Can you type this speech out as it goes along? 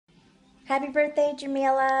Happy birthday,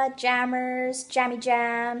 Jamila, Jammers, Jammy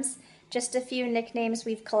Jams, just a few nicknames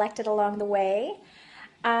we've collected along the way.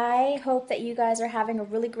 I hope that you guys are having a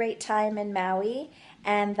really great time in Maui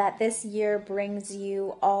and that this year brings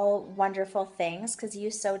you all wonderful things because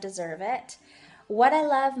you so deserve it. What I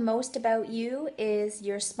love most about you is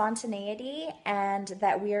your spontaneity and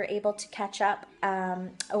that we are able to catch up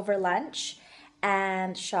over lunch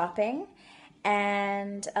and shopping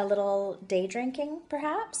and a little day drinking,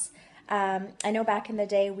 perhaps. I know back in the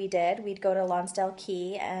day we did. We'd go to Lonsdale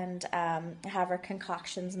Quay and have our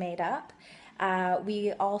concoctions made up.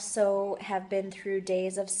 We also have been through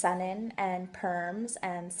days of sunning and perms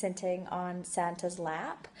and sitting on Santa's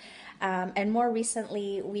lap. And more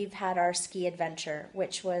recently, we've had our ski adventure,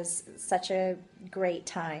 which was such a great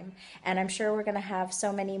time. And I'm sure we're going to have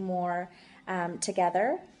so many more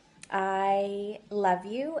together. I love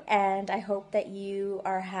you, and I hope that you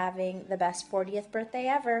are having the best 40th birthday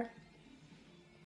ever.